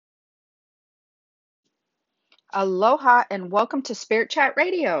Aloha and welcome to Spirit Chat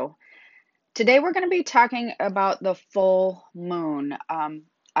Radio. Today we're going to be talking about the full moon.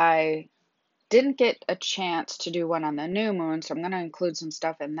 I didn't get a chance to do one on the new moon, so I'm going to include some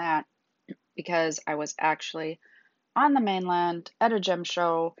stuff in that because I was actually on the mainland at a gem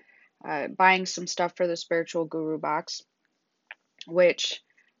show buying some stuff for the Spiritual Guru box, which,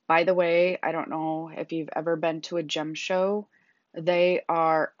 by the way, I don't know if you've ever been to a gem show. They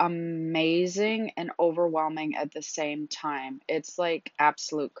are amazing and overwhelming at the same time. It's like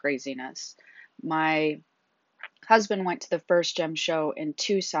absolute craziness. My husband went to the first gem show in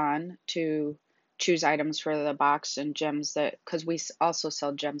Tucson to choose items for the box and gems that, because we also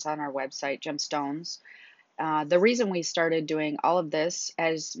sell gems on our website, gemstones. The reason we started doing all of this,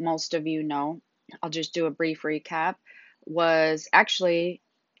 as most of you know, I'll just do a brief recap, was actually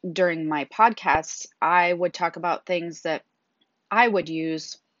during my podcasts, I would talk about things that I would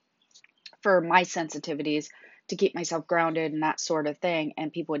use for my sensitivities to keep myself grounded and that sort of thing.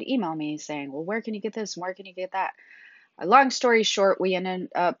 And people would email me saying, well, where can you get this? And where can you get that? Long story short, we ended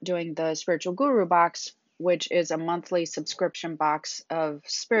up doing the Spiritual Guru box, which is a monthly subscription box of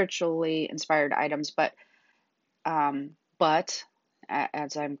spiritually inspired items. But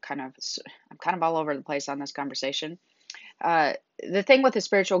as I'm kind of all over the place on this conversation. The thing with the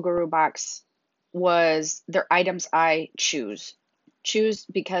Spiritual Guru box was they're items I choose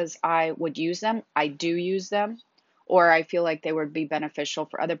because I would use them. I do use them, or I feel like they would be beneficial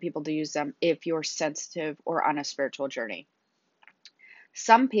for other people to use them if you're sensitive or on a spiritual journey.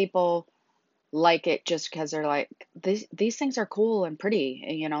 Some people like it just because they're like, these things are cool and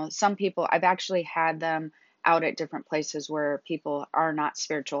pretty. And, some people, I've actually had them out at different places where people are not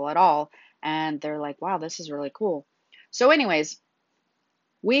spiritual at all, and they're like, wow, this is really cool. So, anyways,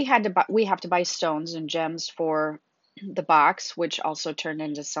 we have to buy stones and gems for the box, which also turned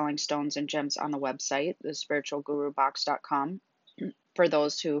into selling stones and gems on the website, the spiritualgurubox.com, for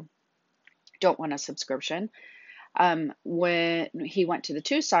those who don't want a subscription. When he went to the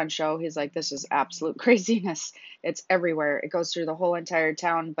Tucson show, he's like, this is absolute craziness. It's everywhere. It goes through the whole entire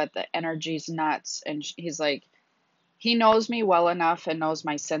town, but the energy's nuts. And he's like, he knows me well enough and knows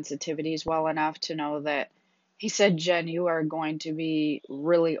my sensitivities well enough to know that he said, Jen, you are going to be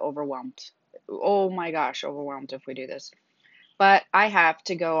really overwhelmed. Oh my gosh, overwhelmed if we do this. But I have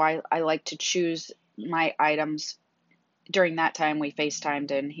to go. I like to choose my items. During that time, we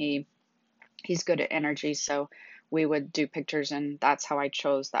FaceTimed and he's good at energy. So we would do pictures, and that's how I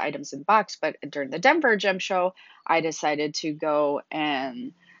chose the items in the box. But during the Denver Gem Show, I decided to go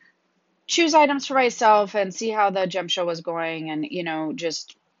and choose items for myself and see how the gem show was going and,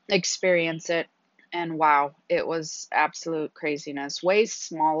 just experience it. And wow, it was absolute craziness. Way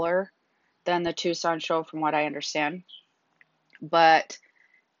smaller than the Tucson show, from what I understand. But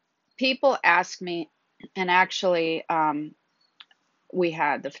people ask me, and actually, we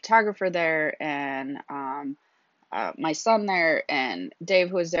had the photographer there and my son there and Dave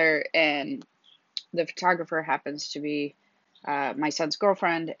who was there, and the photographer happens to be my son's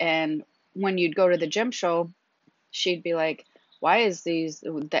girlfriend. And when you'd go to the gym show, she'd be like, why is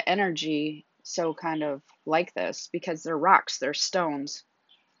the energy so kind of like this? Because they're rocks, they're stones.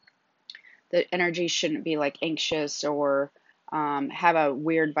 The energy shouldn't be like anxious or have a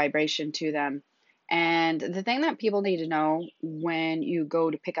weird vibration to them. And the thing that people need to know when you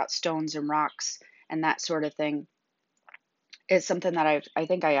go to pick out stones and rocks and that sort of thing is something that I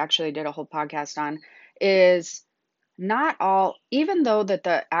think I actually did a whole podcast on, is not all, even though that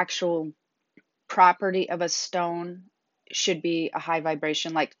the actual property of a stone should be a high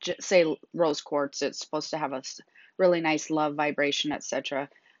vibration, like say rose quartz, it's supposed to have a really nice love vibration, etc.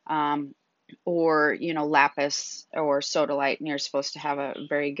 Or lapis or sodalite, and you're supposed to have a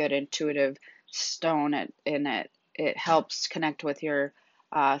very good intuitive stone in it. It helps connect with your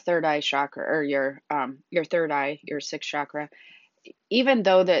third eye chakra, or your third eye, your sixth chakra. Even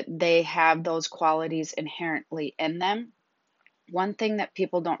though that they have those qualities inherently in them, one thing that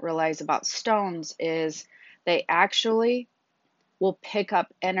people don't realize about stones is they actually will pick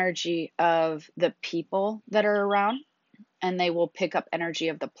up energy of the people that are around, and they will pick up energy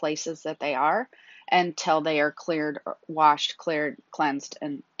of the places that they are until they are cleared, washed, cleared, cleansed,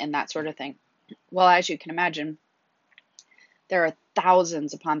 and that sort of thing. Well, as you can imagine, there are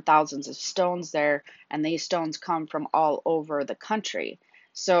thousands upon thousands of stones there, and these stones come from all over the country.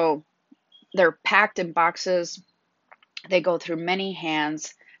 So they're packed in boxes. They go through many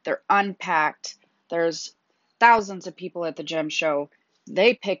hands. They're unpacked. There's thousands of people at the gem show.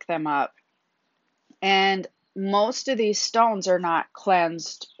 They pick them up. And most of these stones are not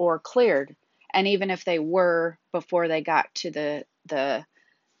cleansed or cleared. And even if they were before they got to the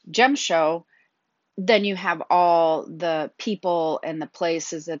gem show, then you have all the people and the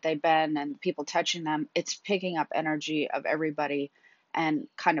places that they've been and people touching them. It's picking up energy of everybody and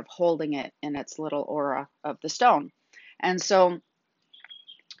kind of holding it in its little aura of the stone. And so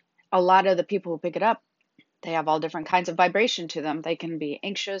a lot of the people who pick it up, they have all different kinds of vibration to them. They can be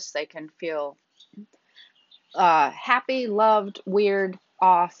anxious, they can feel happy, loved, weird,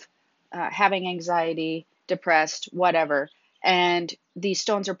 off, having anxiety, depressed, whatever. And these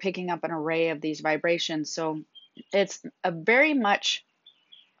stones are picking up an array of these vibrations. So it's a very much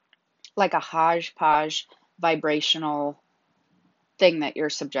like a hodgepodge vibrational thing that you're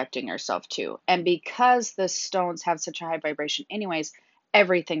subjecting yourself to. And because the stones have such a high vibration, anyways,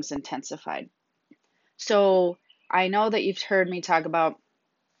 everything's intensified. So I know that you've heard me talk about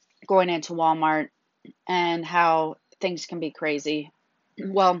going into Walmart and how things can be crazy.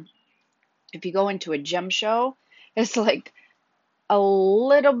 Well, if you go into a gem show, it's a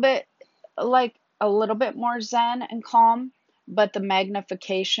little bit a little bit more zen and calm, but the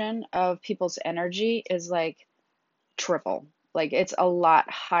magnification of people's energy is like triple. Like it's a lot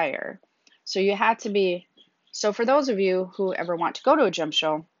higher. So you have to be so for those of you who ever want to go to a gem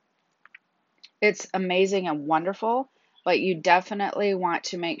show, it's amazing and wonderful, but you definitely want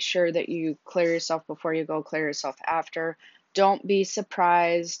to make sure that you clear yourself before you go, clear yourself after. Don't be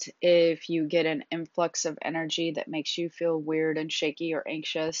surprised if you get an influx of energy that makes you feel weird and shaky or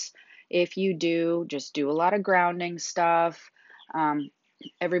anxious. If you do, just do a lot of grounding stuff. Um,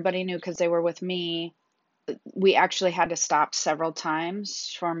 Everybody knew because they were with me. We actually had to stop several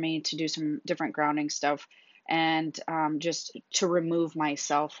times for me to do some different grounding stuff and just to remove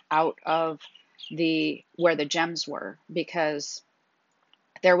myself out of the where the gems were because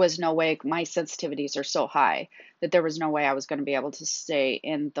there was no way my sensitivities are so high that there was no way I was going to be able to stay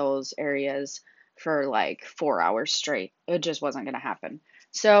in those areas for like 4 hours straight. It just wasn't going to happen.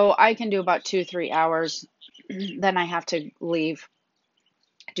 So I can do about 2, 3 hours. Then I have to leave,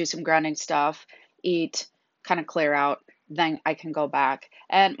 do some grounding stuff, eat, kind of clear out. Then I can go back.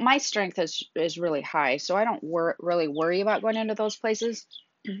 And my strength is really high, so I don't really worry about going into those places.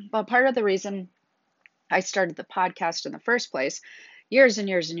 But part of the reason I started the podcast in the first place years and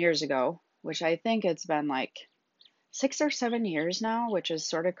years and years ago, which I think it's been like 6 or 7 years now, which is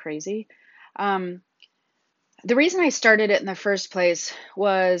sort of crazy. Um, the reason I started it in the first place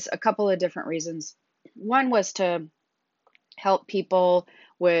was a couple of different reasons. One was to help people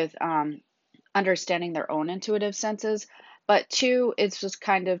with understanding their own intuitive senses, but two, it's just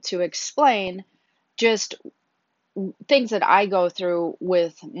kind of to explain just things that I go through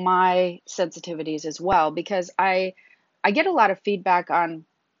with my sensitivities as well, because I get a lot of feedback on,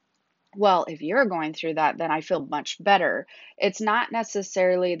 well, if you're going through that, then I feel much better. It's not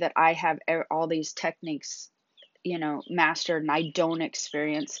necessarily that I have all these techniques, mastered and I don't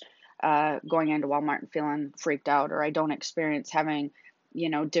experience going into Walmart and feeling freaked out, or I don't experience having,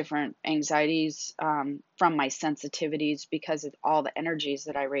 different anxieties from my sensitivities because of all the energies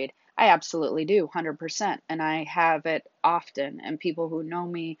that I read. I absolutely do, 100%. And I have it often. And people who know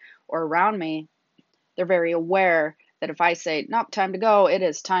me or around me, they're very aware that if I say, nope, time to go, it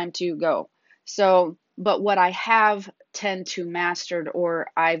is time to go. So, but what I have tend to mastered or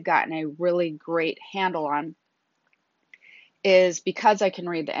I've gotten a really great handle on is because I can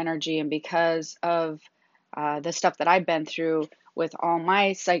read the energy and because of the stuff that I've been through with all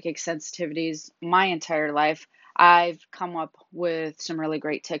my psychic sensitivities my entire life, I've come up with some really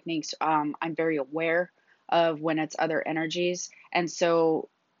great techniques. I'm very aware of when it's other energies, and so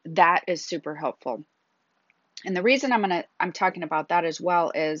that is super helpful. And the reason I'm talking about that as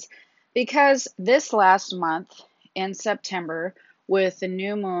well is because this last month in September with the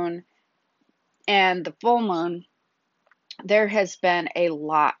new moon and the full moon, there has been a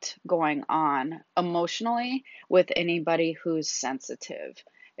lot going on emotionally with anybody who's sensitive.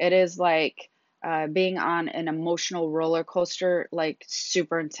 It is like being on an emotional roller coaster, like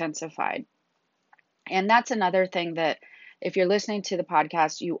super intensified. And that's another thing that if you're listening to the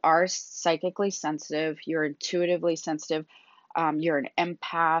podcast, you are psychically sensitive, you're intuitively sensitive, you're an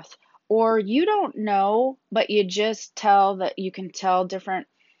empath, or you don't know, but you just tell that you can tell different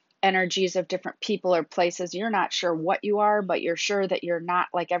energies of different people or places. You're not sure what you are, but you're sure that you're not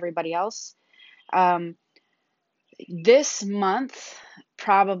like everybody else. Um, this month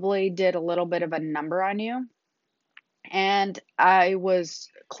probably did a little bit of a number on you. And I was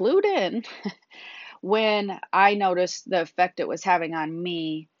clued in when I noticed the effect it was having on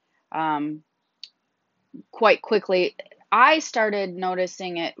me um, quite quickly. I started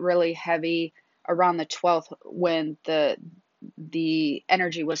noticing it really heavy around the 12th when the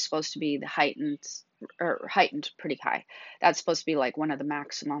energy was supposed to be the heightened or heightened pretty high. That's supposed to be like one of the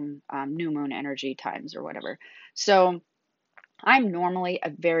maximum new moon energy times or whatever. So I'm normally a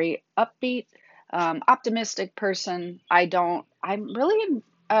very upbeat, optimistic person. I'm really in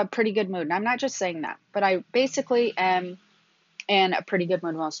a pretty good mood. And I'm not just saying that, but I basically am in a pretty good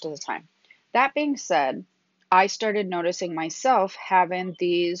mood most of the time. That being said, I started noticing myself having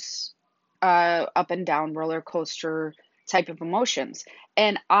these up and down roller coaster type of emotions.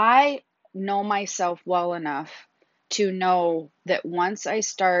 And I know myself well enough to know that once I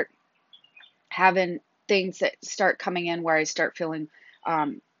start having things that start coming in where I start feeling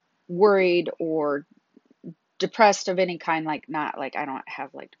um, worried or depressed of any kind, like not like I don't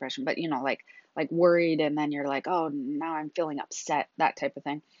have like depression, but like worried, and then you're like, oh, now I'm feeling upset, that type of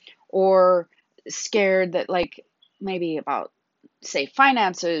thing, or scared that like maybe about say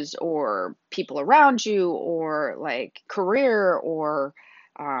finances or people around you or like career or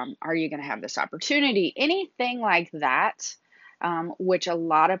are you going to have this opportunity, anything like that, which a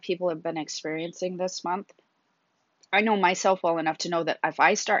lot of people have been experiencing this month. I know myself well enough to know that if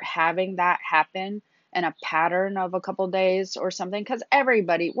I start having that happen in a pattern of a couple days or something, because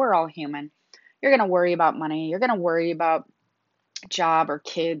everybody, we're all human. You're going to worry about money. You're going to worry about job or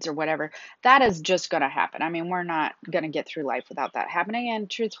kids or whatever. That is just going to happen. I mean, we're not going to get through life without that happening. And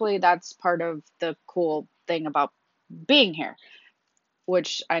truthfully, that's part of the cool thing about being here,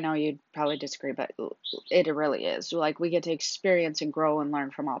 which I know you'd probably disagree, but it really is. Like we get to experience and grow and learn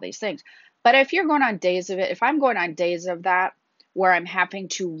from all these things. But if you're going on days of it, if I'm going on days of that where I'm having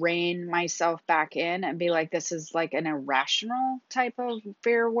to rein myself back in and be like, this is like an irrational type of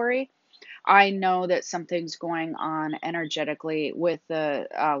fear or worry, I know that something's going on energetically with the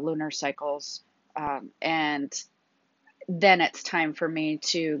lunar cycles. And then it's time for me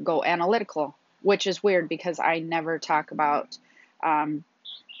to go analytical, which is weird because I never talk about um,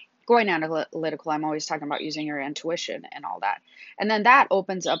 going analytical. I'm always talking about using your intuition and all that. And then that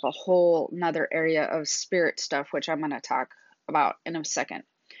opens up a whole another area of spirit stuff, which I'm going to talk about in a second.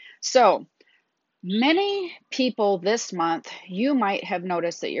 So many people this month, you might have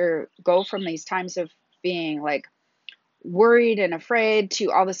noticed that you go from these times of being like worried and afraid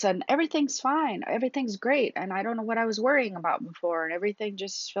to all of a sudden everything's fine, everything's great, and I don't know what I was worrying about before, and everything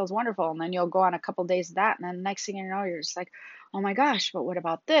just feels wonderful. And then you'll go on a couple days of that, and then the next thing you know, you're just like, oh my gosh, but what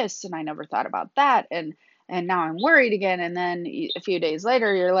about this? And I never thought about that, and now I'm worried again. And then a few days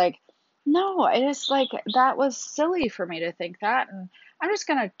later, you're like, no, it is like that was silly for me to think that, and I'm just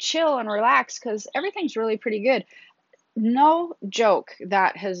gonna chill and relax because everything's really pretty good. No joke,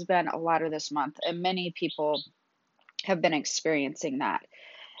 that has been a lot of this month, and many people have been experiencing that.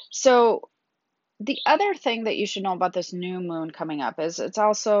 So, the other thing that you should know about this new moon coming up is it's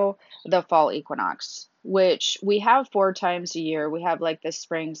also the fall equinox, which we have 4 times a year. We have like the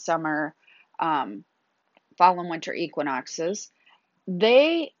spring, summer, um, fall, and winter equinoxes.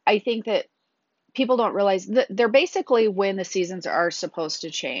 I think that people don't realize that they're basically when the seasons are supposed to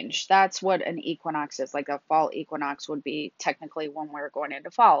change. That's what an equinox is. Like a fall equinox would be technically when we're going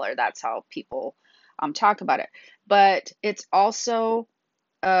into fall, or that's how people talk about it. But it's also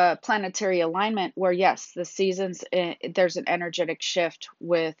a planetary alignment where, yes, the seasons, there's an energetic shift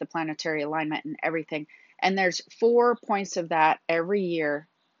with the planetary alignment and everything. And there's 4 points of that every year.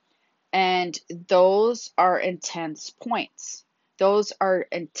 And those are intense points. Those are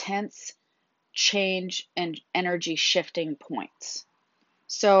intense change and energy shifting points.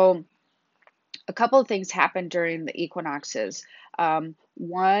 So, a couple of things happen during the equinoxes.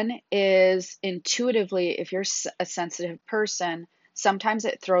 One is intuitively, if you're a sensitive person, sometimes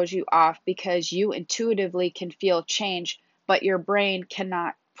it throws you off because you intuitively can feel change, but your brain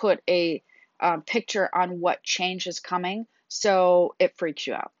cannot put a picture on what change is coming. So it freaks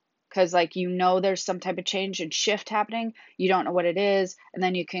you out. Because, like, there's some type of change and shift happening, you don't know what it is. And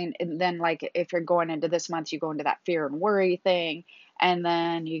then, like, if you're going into this month, you go into that fear and worry thing, and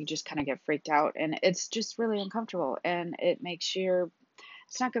then you just kind of get freaked out, and it's just really uncomfortable, and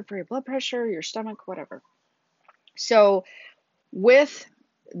it's not good for your blood pressure, your stomach, whatever. So with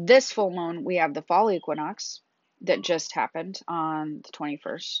this full moon, we have the fall equinox that just happened on the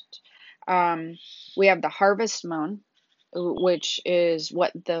 21st. We have the harvest moon, which is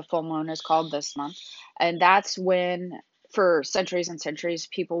what the full moon is called this month. And that's when, for centuries and centuries,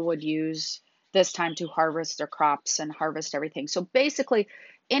 people would use this time to harvest their crops and harvest everything. So basically,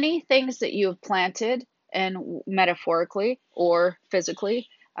 any things that you have planted, and metaphorically or physically,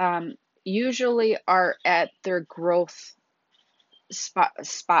 usually are at their growth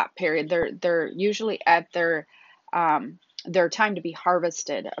spot period. They're usually at their time to be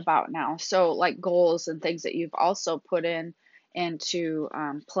harvested about now. So like goals and things that you've also put into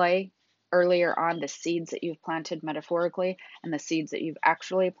play. earlier on, the seeds that you've planted metaphorically and the seeds that you've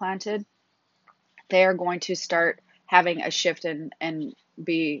actually planted, they're going to start having a shift and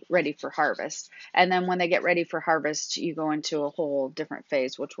be ready for harvest. And then when they get ready for harvest, you go into a whole different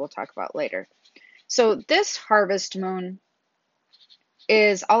phase, which we'll talk about later. So this harvest moon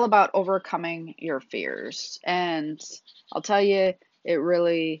is all about overcoming your fears. And I'll tell you, it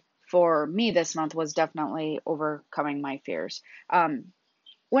really, for me this month, was definitely overcoming my fears.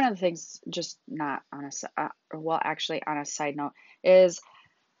 One of the things, just not on a, well, actually on a side note, is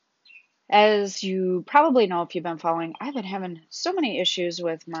as you probably know if you've been following, I've been having so many issues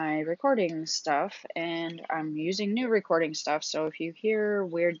with my recording stuff, and I'm using new recording stuff. So if you hear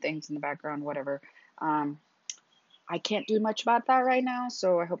weird things in the background, whatever, um, I can't do much about that right now.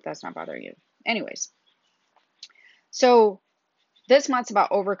 So I hope that's not bothering you. Anyways, so this month's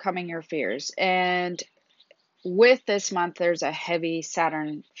about overcoming your fears. And with this month, there's a heavy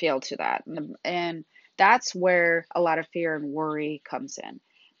Saturn feel to that. And that's where a lot of fear and worry comes in.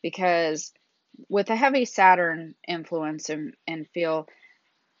 Because with a heavy Saturn influence and feel,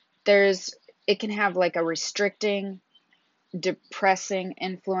 there's it can have like a restricting, depressing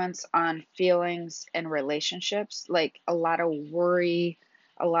influence on feelings and relationships, like a lot of worry,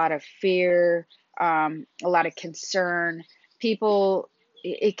 a lot of fear, a lot of concern. People,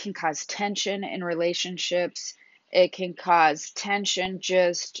 it can cause tension in relationships. It can cause tension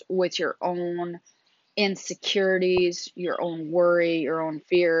just with your own insecurities, your own worry, your own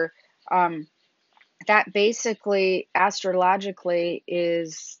fear. Um, that basically astrologically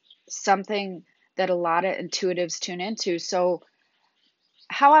is something that a lot of intuitives tune into. So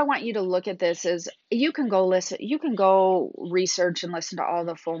how I want you to look at this is you can go research and listen to all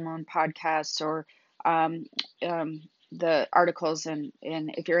the full moon podcasts or um, the articles, and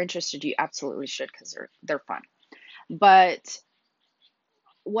if you're interested, you absolutely should because they're fun. But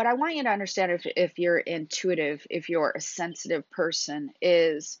what I want you to understand, if you're intuitive, if you're a sensitive person,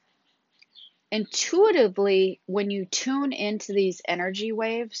 is intuitively, when you tune into these energy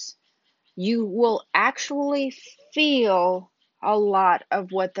waves, you will actually feel a lot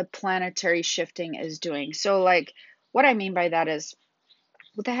of what the planetary shifting is doing. So, like, what I mean by that is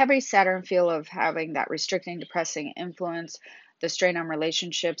with the heavy Saturn feel of having that restricting, depressing influence, the strain on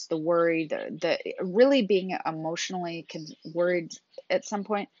relationships, the worry, the really being emotionally worried at some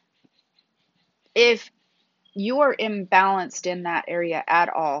point. If you are imbalanced in that area at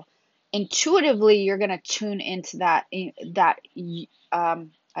all, intuitively you're going to tune into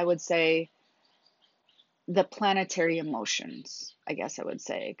I would say the planetary emotions, I guess I would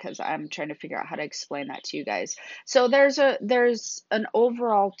say, because I'm trying to figure out how to explain that to you guys. So there's an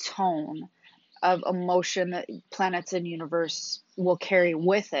overall tone of emotion that planets and universe will carry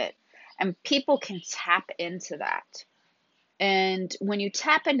with it, and people can tap into that. And when you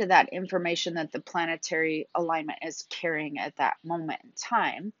tap into that information that the planetary alignment is carrying at that moment in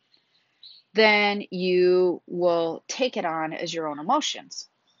time, then you will take it on as your own emotions.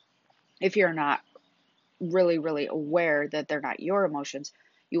 If you're not really, really aware that they're not your emotions,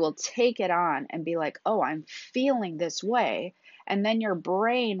 you will take it on and be like, oh, I'm feeling this way. And then your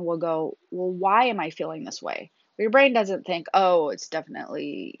brain will go, well, why am I feeling this way? Your brain doesn't think, oh, it's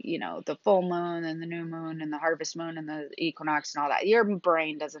definitely, the full moon and the new moon and the harvest moon and the equinox and all that. Your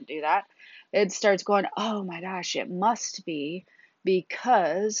brain doesn't do that. It starts going, oh my gosh, it must be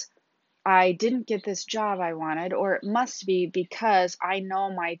because I didn't get this job I wanted, or it must be because I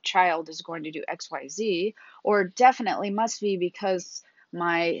know my child is going to do XYZ, or definitely must be because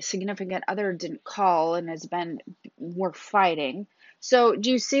my significant other didn't call and we're fighting. So, do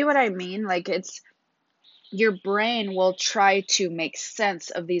you see what I mean? Like, it's your brain will try to make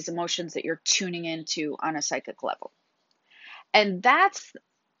sense of these emotions that you're tuning into on a psychic level. And that's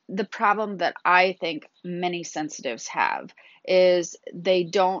the problem that I think many sensitives have is they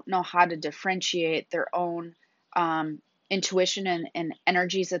don't know how to differentiate their own intuition and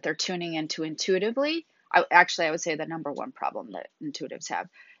energies that they're tuning into intuitively. I would say the number one problem that intuitives have.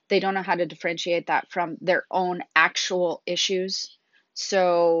 They don't know how to differentiate that from their own actual issues.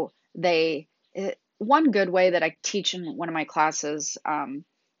 So one good way that I teach in one of my classes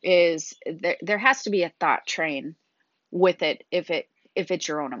is there has to be a thought train with it if it's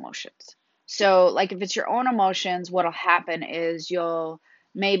your own emotions. So like if it's your own emotions, what'll happen is you'll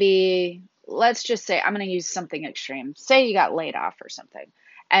maybe, let's just say, I'm going to use something extreme. Say you got laid off or something.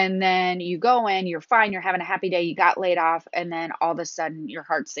 And then you go in, you're fine, you're having a happy day, you got laid off, and then all of a sudden your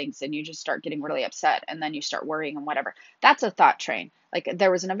heart sinks and you just start getting really upset and then you start worrying and whatever. That's a thought train. Like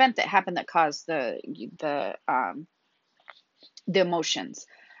there was an event that happened that caused the emotions.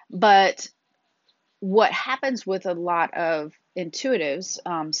 But what happens with a lot of intuitives,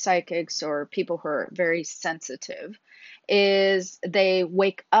 psychics, or people who are very sensitive, is they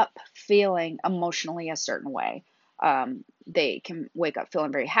wake up feeling emotionally a certain way. They can wake up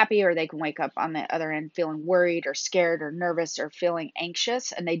feeling very happy, or they can wake up on the other end feeling worried or scared or nervous or feeling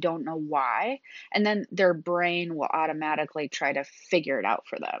anxious, and they don't know why. And then their brain will automatically try to figure it out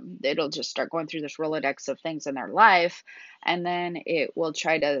for them. It'll just start going through this Rolodex of things in their life, and then it will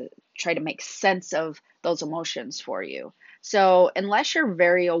try to make sense of those emotions for you. So, unless you're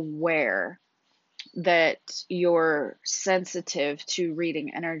very aware that you're sensitive to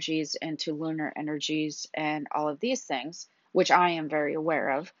reading energies and to lunar energies and all of these things, which I am very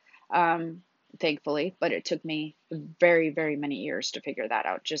aware of, um, thankfully, but it took me very, very many years to figure that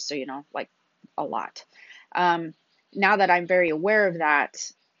out, just so you know, like a lot. Um, now that I'm very aware of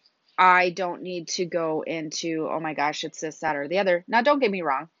that, I don't need to go into, oh my gosh, it's this, that, or the other. Now, don't get me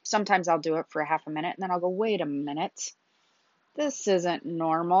wrong. Sometimes I'll do it for a half a minute and then I'll go, wait a minute. This isn't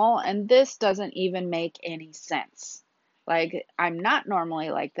normal, and this doesn't even make any sense. Like, I'm not normally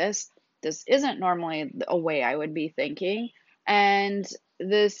like this. This isn't normally a way I would be thinking. And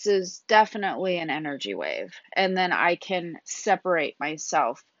this is definitely an energy wave. And then I can separate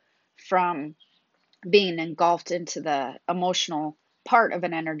myself from being engulfed into the emotional part of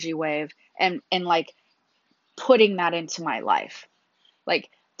an energy wave and like putting that into my life, like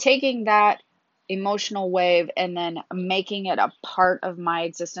taking that emotional wave and then making it a part of my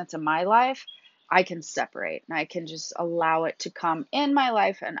existence in my life. I can separate and I can just allow it to come in my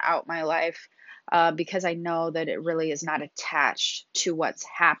life and out my life, because I know that it really is not attached to what's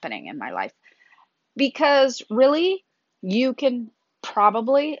happening in my life. Because really, you can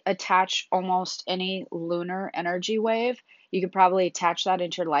probably attach almost any lunar energy wave. You could probably attach that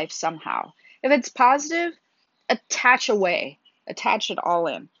into your life somehow. If it's positive, attach away, attach it all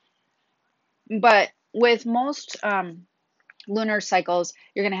in. But with most lunar cycles,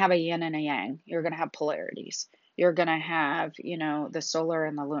 you're going to have a yin and a yang. You're going to have polarities. You're going to have, the solar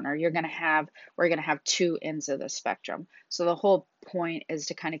and the lunar. We're going to have two ends of the spectrum. So the whole point is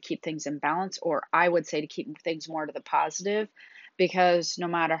to kind of keep things in balance, or I would say to keep things more to the positive, because no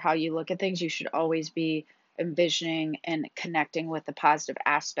matter how you look at things, you should always be envisioning and connecting with the positive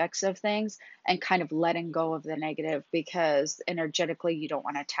aspects of things and kind of letting go of the negative, because energetically you don't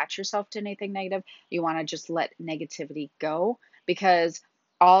want to attach yourself to anything negative. You want to just let negativity go, because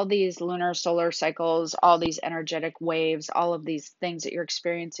all these lunar solar cycles, all these energetic waves, all of these things that you're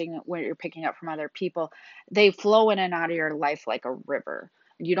experiencing, what you're picking up from other people, they flow in and out of your life like a river.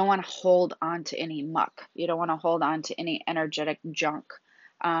 You don't want to hold on to any muck. You don't want to hold on to any energetic junk.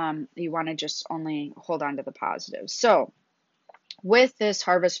 You want to just only hold on to the positive. So, with this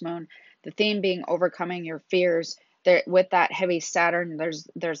harvest moon, the theme being overcoming your fears. There, with that heavy Saturn,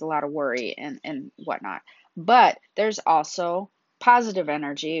 there's a lot of worry and whatnot. But there's also positive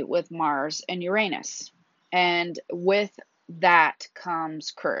energy with Mars and Uranus, and with that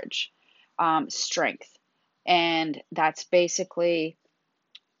comes courage, strength, and that's basically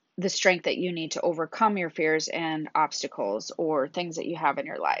the strength that you need to overcome your fears and obstacles or things that you have in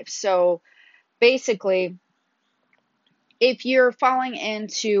your life. So basically, if you're falling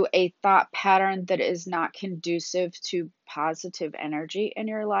into a thought pattern that is not conducive to positive energy in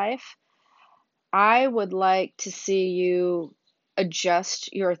your life, I would like to see you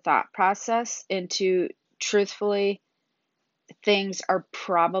adjust your thought process into, truthfully, things are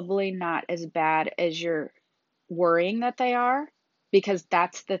probably not as bad as you're worrying that they are, because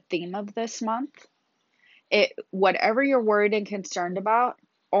that's the theme of this month. Whatever you're worried and concerned about,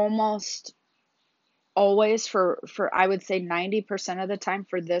 almost always, for I would say 90% of the time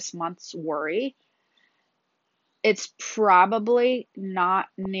for this month's worry, it's probably not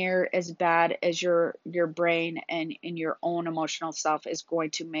near as bad as your brain and your own emotional self is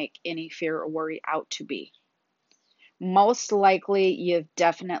going to make any fear or worry out to be. Most likely you've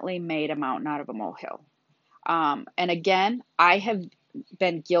definitely made a mountain out of a molehill. And again, I have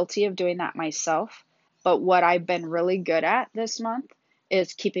been guilty of doing that myself. But what I've been really good at this month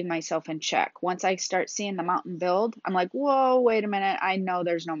is keeping myself in check. Once I start seeing the mountain build, I'm like, whoa, wait a minute. I know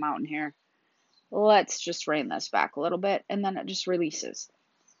there's no mountain here. Let's just rein this back a little bit. And then it just releases.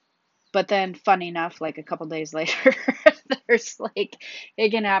 But then, funny enough, like a couple days later, there's like, it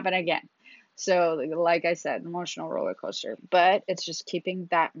can happen again. So, like I said, emotional roller coaster. But it's just keeping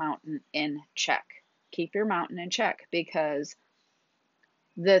that mountain in check. Keep your mountain in check, because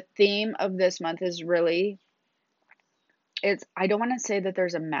the theme of this month is really, I don't want to say that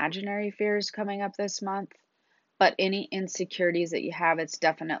there's imaginary fears coming up this month, but any insecurities that you have, it's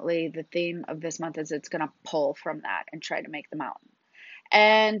definitely the theme of this month is it's going to pull from that and try to make the mountain.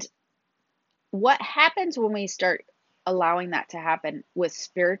 And what happens when we start allowing that to happen with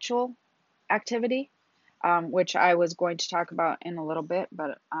spiritual activity, which I was going to talk about in a little bit,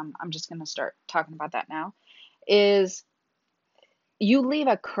 but I'm just going to start talking about that now, is you leave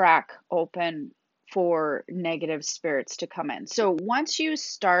a crack open for negative spirits to come in. So once you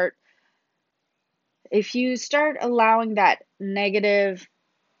start, if you start allowing that negative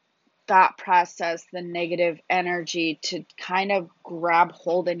thought process, the negative energy to kind of grab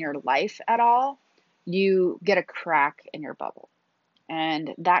hold in your life at all, you get a crack in your bubble.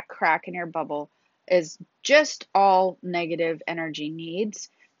 And that crack in your bubble is just all negative energy needs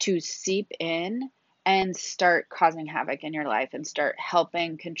to seep in and start causing havoc in your life and start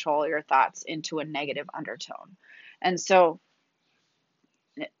helping control your thoughts into a negative undertone. And so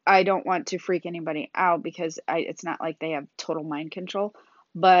I don't want to freak anybody out because it's not like they have total mind control,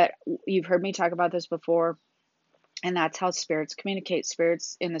 but you've heard me talk about this before, and that's how spirits communicate.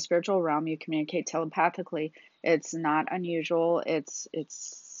 Spirits in the spiritual realm, you communicate telepathically. It's not unusual. It's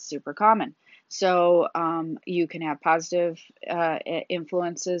super common. So you can have positive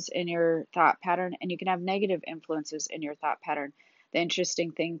influences in your thought pattern, and you can have negative influences in your thought pattern. The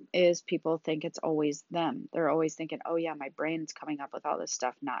interesting thing is people think it's always them. They're always thinking, "Oh yeah, my brain's coming up with all this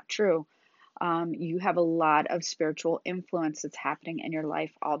stuff." Not true. You have a lot of spiritual influence that's happening in your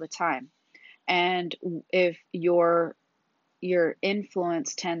life all the time. And if your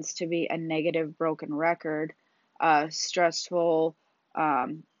influence tends to be a negative broken record, stressful,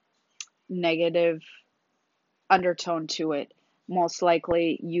 um, negative undertone to it, most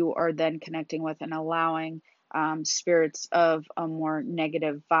likely you are then connecting with and allowing spirits of a more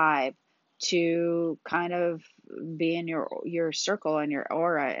negative vibe to kind of be in your circle and your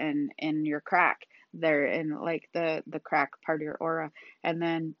aura and in your crack. They're in like the crack part of your aura, and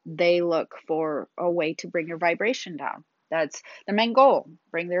then they look for a way to bring your vibration down. That's the main goal.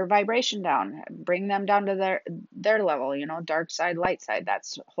 Bring their vibration down. Bring them down to their level, dark side, light side.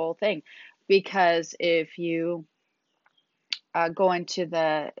 That's the whole thing. Because if you go into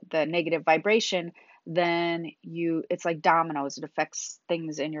the negative vibration, then it's like dominoes. It affects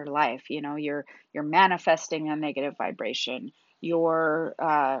things in your life. You're manifesting a negative vibration. You're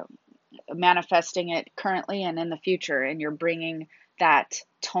manifesting it currently and in the future, and you're bringing that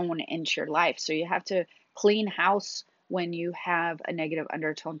tone into your life. So you have to clean house when you have a negative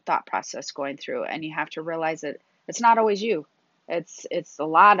undertone thought process going through, and you have to realize that it's not always you. It's a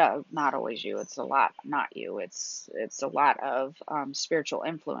lot of not always you. It's a lot not you. It's a lot of spiritual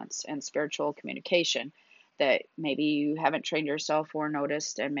influence and spiritual communication that maybe you haven't trained yourself or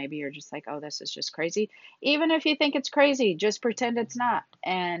noticed, and maybe you're just like, oh, this is just crazy. Even if you think it's crazy, just pretend it's not,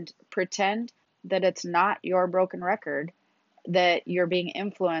 and pretend that it's not your broken record, that you're being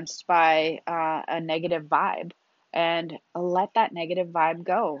influenced by a negative vibe, and let that negative vibe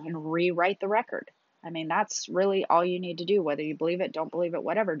go and rewrite the record. I mean, that's really all you need to do, whether you believe it, don't believe it,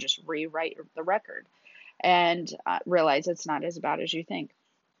 whatever, just rewrite the record and realize it's not as bad as you think.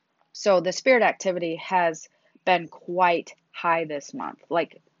 So the spirit activity has been quite high this month,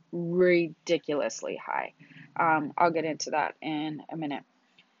 like ridiculously high. I'll get into that in a minute.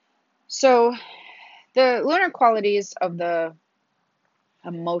 So the lunar qualities of the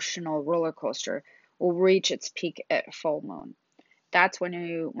emotional roller coaster will reach its peak at full moon. That's when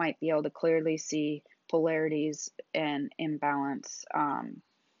you might be able to clearly see polarities and imbalance,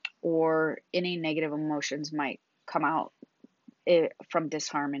 or any negative emotions might come out from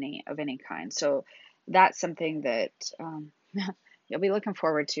disharmony of any kind. So that's something that you'll be looking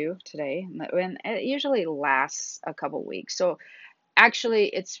forward to today. And it usually lasts a couple weeks. So actually,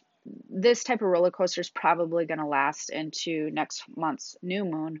 it's this type of roller coaster is probably going to last into next month's new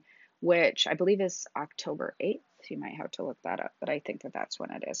moon, which I believe is October 8th. You might have to look that up, but I think that that's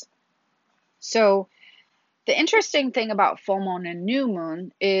when it is. So the interesting thing about full moon and new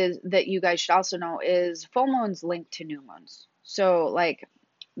moon is that you guys should also know is full moons linked to new moons. So like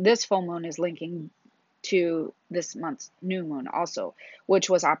this full moon is linking to this month's new moon also, which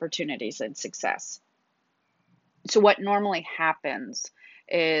was opportunities and success. So what normally happens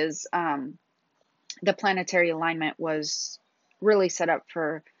is the planetary alignment was really set up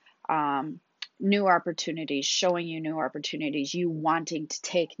for new opportunities, showing you new opportunities, you wanting to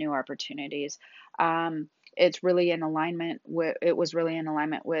take new opportunities. It's really in alignment with, it was really in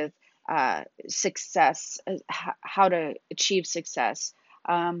alignment with success, how to achieve success,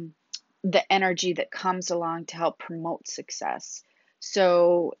 the energy that comes along to help promote success.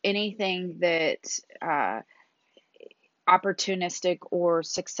 So anything that opportunistic or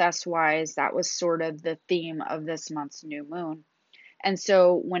success wise, that was sort of the theme of this month's new moon. And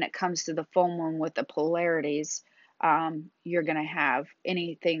so when it comes to the full moon with the polarities, you're going to have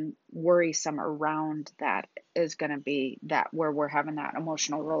anything worrisome around that is going to be that where we're having that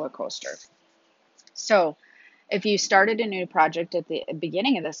emotional roller coaster. So, if you started a new project at the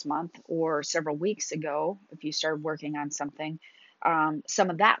beginning of this month or several weeks ago, if you started working on something, some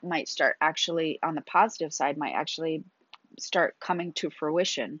of that might start actually on the positive side, might actually start coming to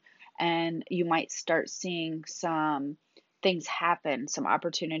fruition. And you might start seeing some things happen, some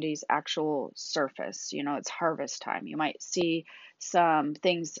opportunities actual surface. You know, it's harvest time. You might see some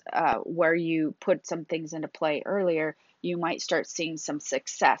things where you put some things into play earlier. You might start seeing some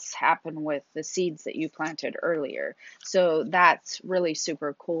success happen with the seeds that you planted earlier. So that's really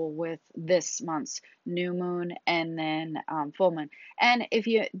super cool with this month's new moon and then full moon. And if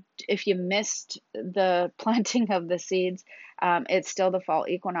you missed the planting of the seeds, it's still the fall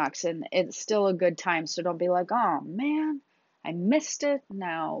equinox and it's still a good time. So don't be like, oh man, I missed it.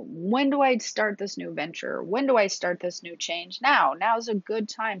 Now, when do I start this new venture? When do I start this new change? Now's a good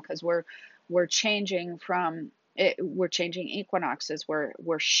time because we're changing from it, we're changing equinoxes.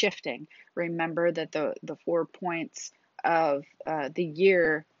 We're shifting. Remember that the 4 points of the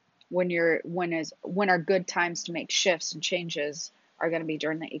year when are good times to make shifts and changes are going to be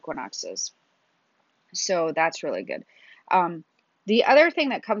during the equinoxes. So that's really good. Um, the other thing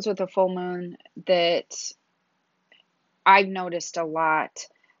that comes with a full moon that I've noticed a lot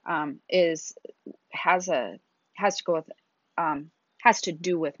is has a has to go with has to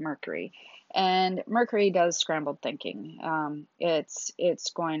do with Mercury, and Mercury does scrambled thinking.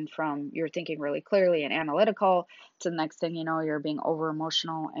 It's going from you're thinking really clearly and analytical to the next thing you know you're being over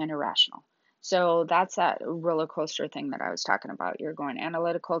emotional and irrational. So that's that roller coaster thing that I was talking about. You're going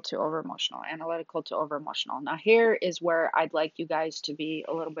analytical to over emotional, analytical to over emotional. Now here is where I'd like you guys to be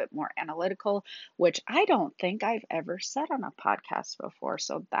a little bit more analytical, which I don't think I've ever said on a podcast before.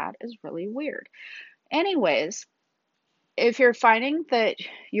 So that is really weird. Anyways, if you're finding that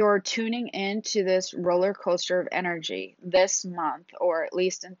you're tuning into this roller coaster of energy this month, or at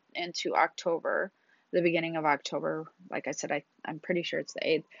least into October, the beginning of October, like I said, I'm pretty sure it's the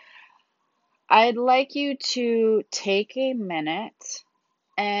 8th, I'd like you to take a minute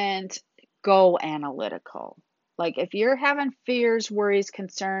and go analytical. Like if you're having fears, worries,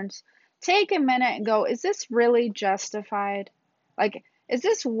 concerns, take a minute and go, is this really justified? Like, is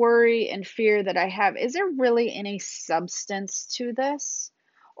this worry and fear that I have, is there really any substance to this?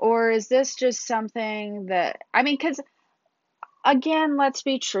 Or is this just something that, I mean, because again, let's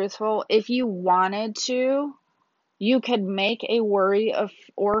be truthful. If you wanted to, you could make a worry of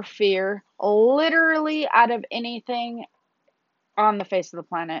or fear literally out of anything on the face of the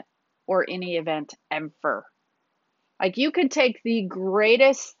planet or any event ever. Like you could take the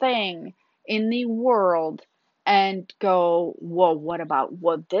greatest thing in the world and go, whoa, what about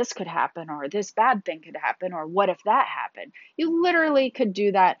what this could happen or this bad thing could happen or what if that happened? You literally could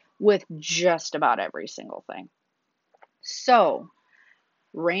do that with just about every single thing. So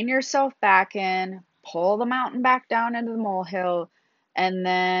rein yourself back in, pull the mountain back down into the molehill, and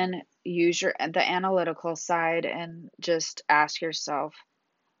then use the analytical side and just ask yourself,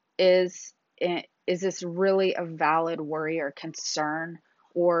 is this really a valid worry or concern,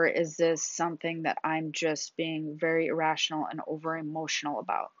 or is this something that I'm just being very irrational and over emotional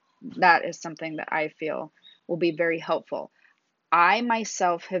about? That is something that I feel will be very helpful. I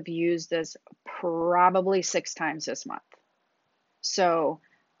myself have used this probably 6 times this month. So,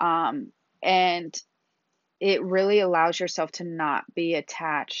 and it really allows yourself to not be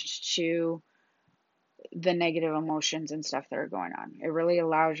attached to the negative emotions and stuff that are going on. It really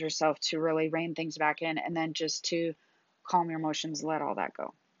allows yourself to really rein things back in and then just to calm your emotions, let all that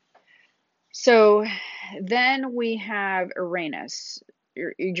go. So then we have Uranus,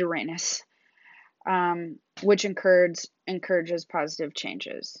 which encourages positive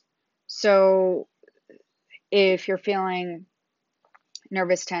changes. So if you're feeling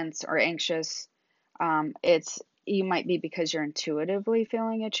nervous, tense, or anxious, it's you might be because you're intuitively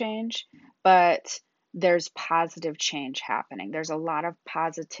feeling a change, but there's positive change happening. There's a lot of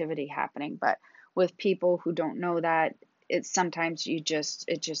positivity happening, but with people who don't know that, it's sometimes it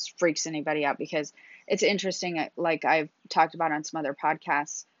just freaks anybody out because it's interesting. Like I've talked about on some other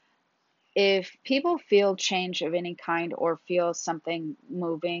podcasts, if people feel change of any kind or feel something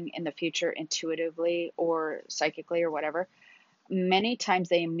moving in the future intuitively or psychically or whatever, many times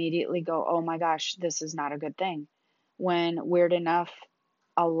they immediately go, oh my gosh, this is not a good thing. When weird enough,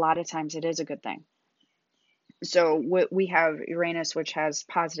 a lot of times it is a good thing. So we have Uranus, which has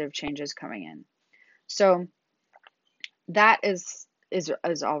positive changes coming in. So that is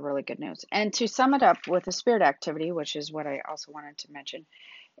all really good news. And to sum it up with the spirit activity, which is what I also wanted to mention,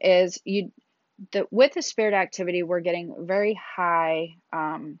 is with the spirit activity, we're getting very high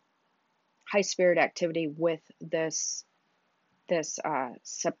spirit activity with this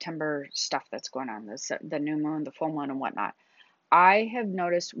September stuff that's going on, the new moon, the full moon, and whatnot. I have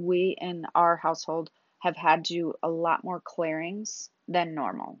noticed we in our household have had to do a lot more clearings than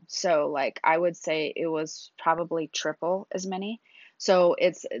normal. So, like, I would say it was probably triple as many. So,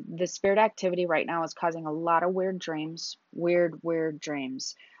 it's the spirit activity right now is causing a lot of weird dreams, weird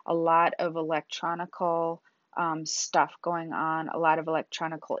dreams, a lot of electronical stuff going on, a lot of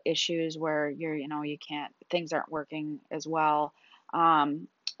electronical issues where you can't, things aren't working as well. Um,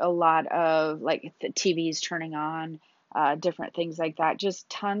 a lot of like the TVs turning on, different things like that. Just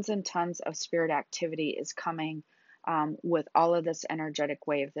tons and tons of spirit activity is coming with all of this energetic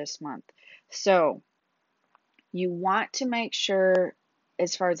wave this month. So you want to make sure,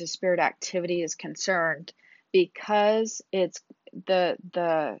 as far as the spirit activity is concerned, because it's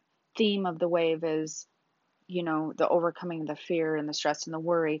the theme of the wave is the overcoming the fear and the stress and the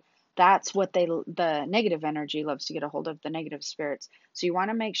worry. That's what the negative energy loves to get a hold of, the negative spirits. So you want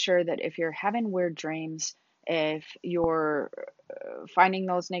to make sure that if you're having weird dreams, if you're finding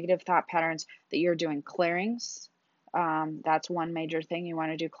those negative thought patterns, that you're doing clearings. That's one major thing. You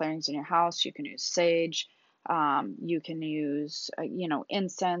want to do clearings in your house. You can use sage. You can use,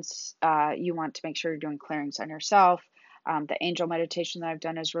 incense. You want to make sure you're doing clearings on yourself. The angel meditation that I've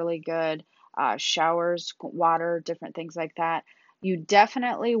done is really good. Showers, water, different things like that. You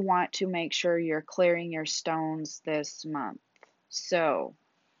definitely want to make sure you're clearing your stones this month. So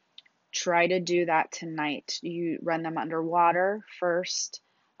try to do that tonight. You run them underwater first,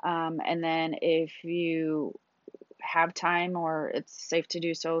 and then if you have time or it's safe to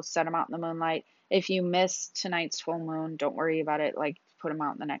do so, set them out in the moonlight. If you miss tonight's full moon, don't worry about it. Like, put them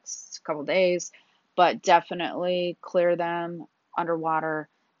out in the next couple days, but definitely clear them underwater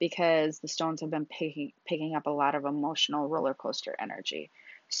because the stones have been picking up a lot of emotional roller coaster energy.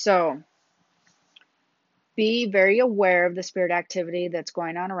 So be very aware of the spirit activity that's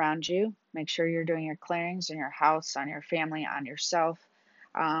going on around you. Make sure you're doing your clearings in your house, on your family, on yourself.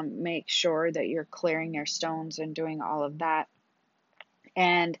 Make sure that you're clearing your stones and doing all of that.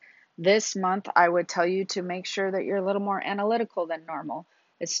 And this month, I would tell you to make sure that you're a little more analytical than normal,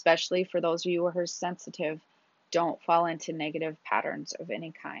 especially for those of you who are sensitive. Don't fall into negative patterns of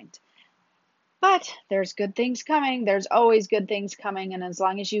any kind. But there's good things coming. There's always good things coming. And as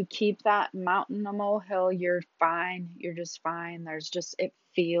long as you keep that mountain a molehill, you're fine. You're just fine. It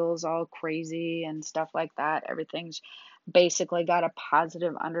feels all crazy and stuff like that. Everything's basically got a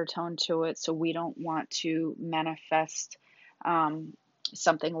positive undertone to it. So we don't want to manifest um,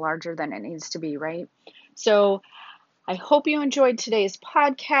 something larger than it needs to be, right? So I hope you enjoyed today's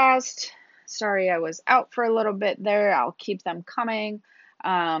podcast. Sorry I was out for a little bit there. I'll keep them coming.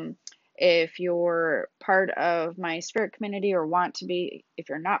 Um, if you're part of my spirit community or want to be, if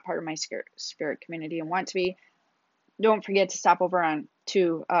you're not part of my spirit community and want to be, don't forget to stop over on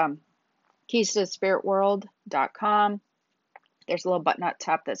to keys to spiritworld.com. There's a little button up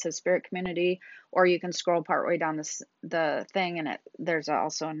top that says spirit community, or you can scroll partway down the thing and there's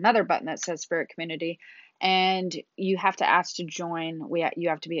also another button that says spirit community, and you have to ask to join. You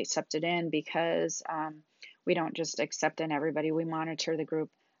have to be accepted in because we don't just accept in everybody. We monitor the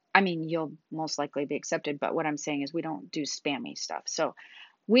group. I mean, you'll most likely be accepted, but what I'm saying is we don't do spammy stuff. So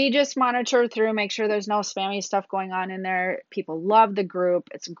we just monitor through, make sure there's no spammy stuff going on in there. People love the group.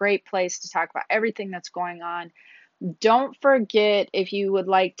 It's a great place to talk about everything that's going on. Don't forget, if you would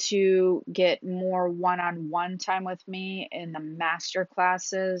like to get more one-on-one time with me in the master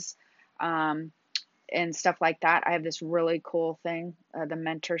classes um, and stuff like that, I have this really cool thing, the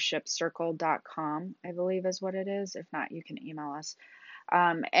mentorshipcircle.com, I believe is what it is. If not, you can email us.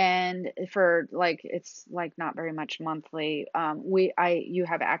 And for like, it's like not very much monthly. You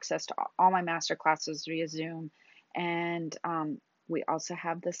have access to all my master classes via Zoom, and we also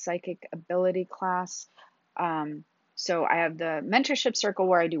have the psychic ability class. Um, so I have the mentorship circle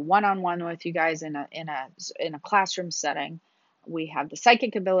where I do one-on-one with you guys in a classroom setting. We have the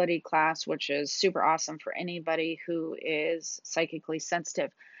psychic ability class, which is super awesome for anybody who is psychically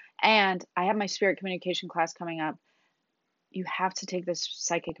sensitive. And I have my spirit communication class coming up. You have to take this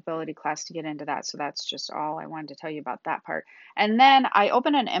psychic ability class to get into that. So that's just all I wanted to tell you about that part. And then I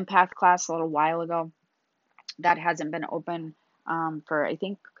opened an empath class a little while ago. That hasn't been open for, I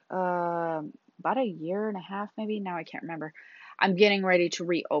think, about a year and a half, maybe. Now I can't remember. I'm getting ready to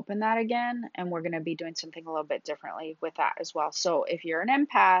reopen that again, and we're going to be doing something a little bit differently with that as well. So if you're an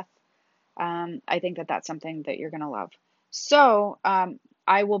empath, I think that that's something that you're going to love. So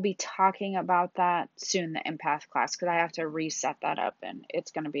I will be talking about that soon, the empath class, because I have to reset that up and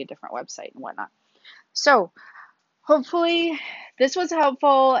it's going to be a different website and whatnot. So, hopefully, this was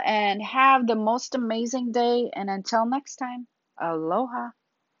helpful and have the most amazing day. And until next time, aloha.